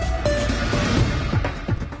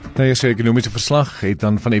Nou ja, sy ekonomiese verslag het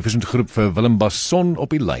dan van Efficient Groep vir Willem Basson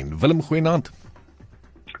op die lyn. Willem, goeienaand.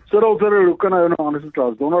 Hoe kan hy nou anders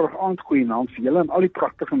as donderdag aand goeienaand vir julle en al die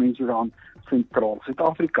pragtige mense daar aan sentraal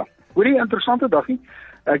Suid-Afrika. Hoorie, interessante dagie.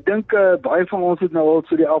 Ek dink baie van ons het nou al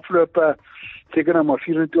so die afgelope seker nou maar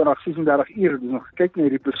 24, 36 uur dus nog gekyk na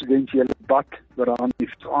hierdie presidentsiële debat wat aan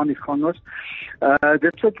die gang was.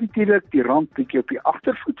 Dit sit natuurlik die rand bietjie op die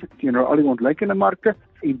agtervoet teenoor al die ontleikende markte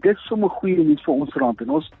en dit is sommer goeie nuus vir ons rand. En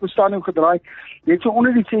ons staan nou gedraai net so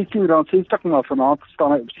onder die R16.60 maar vanaand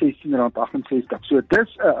staan hy op R16.68. So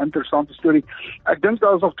dis 'n interessante storie. Ek dink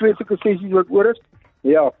daar is nog 2 sulke sessies wat oor is.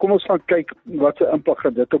 Ja, kom ons gaan kyk wat se impak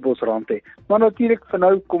gaan dit op ons rand hê. Maar natuurlik vir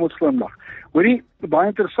nou kom ons glimlag. Hoorie, baie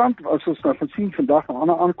interessant as ons nou gaan sien vandag 'n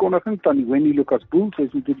ander aankondiging van die Wendy Lucas Boel, sy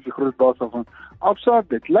is natuurlik die groot baas van Absa.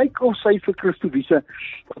 Dit lyk of sy vir Christo Wiese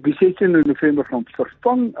op die 16 November gaan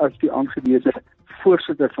vervang as die aangewese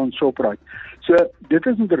voorsitter van Shoprite. So dit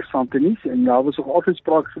is interessante nuus en daar was ook altyd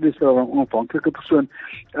sprake gewees dat 'n onafhanklike persoon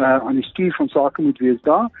aan die stuur van sake moet wees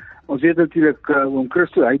daar. Ons weet natuurlik oom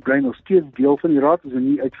Christo, hy bly nog steeds deel van die raad, is 'n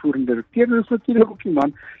nie uitvoerende direkteur, en is natuurlik ook die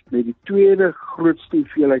man met die tweede grootste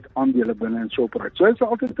hoeveelheid aandele binne in Shoprite. So hy sal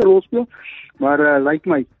altyd 'n rol speel, maar lyk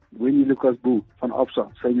my Winnie Lucas Boel van Absa,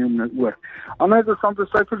 sy neem nou oor. Ander interessante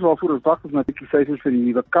syfers waarvoor ons wag is natuurlik die syfers vir die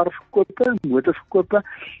nuwe karverkope, motorverkope.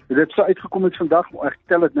 Dit sou uitgekom het vandag, maar ek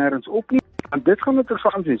tel dit nêrens op nie. En dit gaan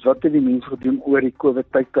interessant wees, wat het die mense gedoen oor die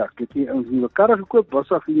COVID-tydperk? Het jy ons nuwe karre gekoop, was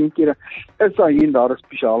daar geleenthede, is daar hier en daar 'n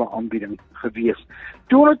spesiale aanbieding gewees.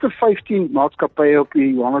 215 maatskappye op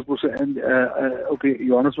die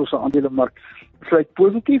Johannesburgse aandelemark sluit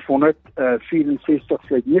positief, 164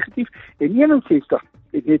 sluit negatief en 61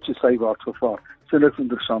 het net so sywaarts gevaar. So niks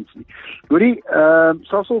interessants nie. Hoorie,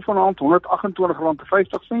 Sasol vanaand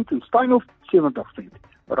R128.50 en Steinhoff 70 sent.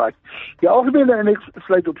 Right. Die algemene indeks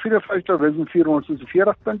sluit op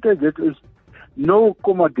 54.446 punte. Dit is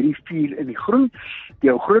 0,34 in die groen.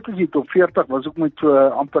 Die grootes hier top 40 was ook met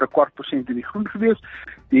amper 0,25% in die groen gewees.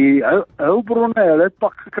 Die hulpbronne, hulle het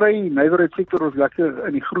pak gekry. Die nywerheidssektor was lekker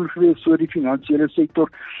in die groen gewees, so die finansiële sektor,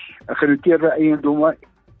 genoteerde eiendomme.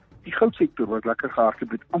 Die goudsektor was lekker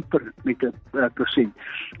gehardloop met amper met 1%.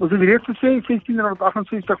 Ons het reeds gesê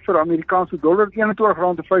R16.68 vir Amerikaanse dollar,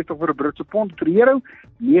 R21.50 vir 'n Britse pond, vir euro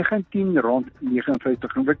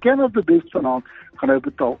R19.59. En we ken op die best vanaand gaan hy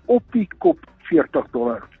betaal op die kop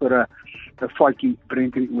 $40 vir 'n vatjie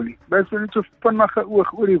Brent-olie. Dit is net so vinnige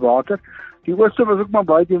oog oor die water. Die ooste was ook maar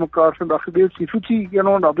baie te mekaar vandag gewees. Die FTSE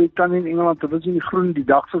 100 daar by Tan in Engeland, dit was in die groen, die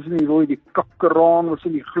DAX was in die rooi, die Kakkeraan was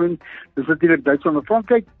in die groen. Dis natuurlik Duitsland en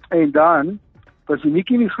Frankryk. En dan was die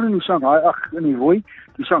Nikkei in die groen, die Shanghai in die rooi.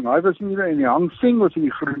 Die Shanghai was in die Hang Seng was in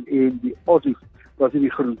die groen en die Aussie was in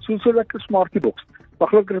die groen. So lekker smartie boks. Maar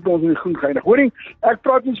gelukkig het ons in die groen geëindig. Hoorie, ek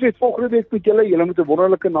praat ons weer volgende week met julle. Julle moet 'n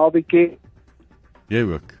wonderlike naweek hê. Jy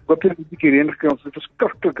ook. Wat het die keer heen gekry, ons het 'n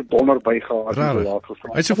verskriklike donder bygehad. Hy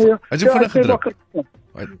het so vinnig gedruk.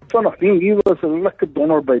 Vandag, hier was 'n lekker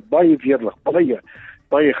donder by, baie weerlig,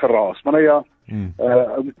 baie geraas. Maar nou ja,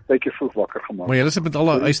 een beetje vroeg wakker gemaakt. Maar julle sit met al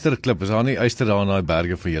daai ysterklip, is daar nie yster daar in daai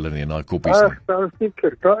berge vir julle nie, in daai koppies nie?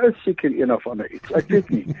 Daar is seker een of ander iets. Ek weet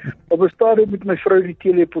nie. Op 'n stadium met my vrou die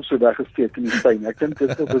teelepel so weggesteek in die tuin. Ek dink dit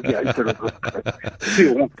is op die yster op. Die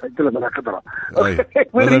hond, ek het hulle lekker dra.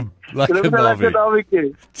 Lekker naweek. Lekker naweek.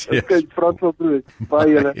 Ek kyk Frans op brood.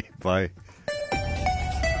 Baie julle. Bye.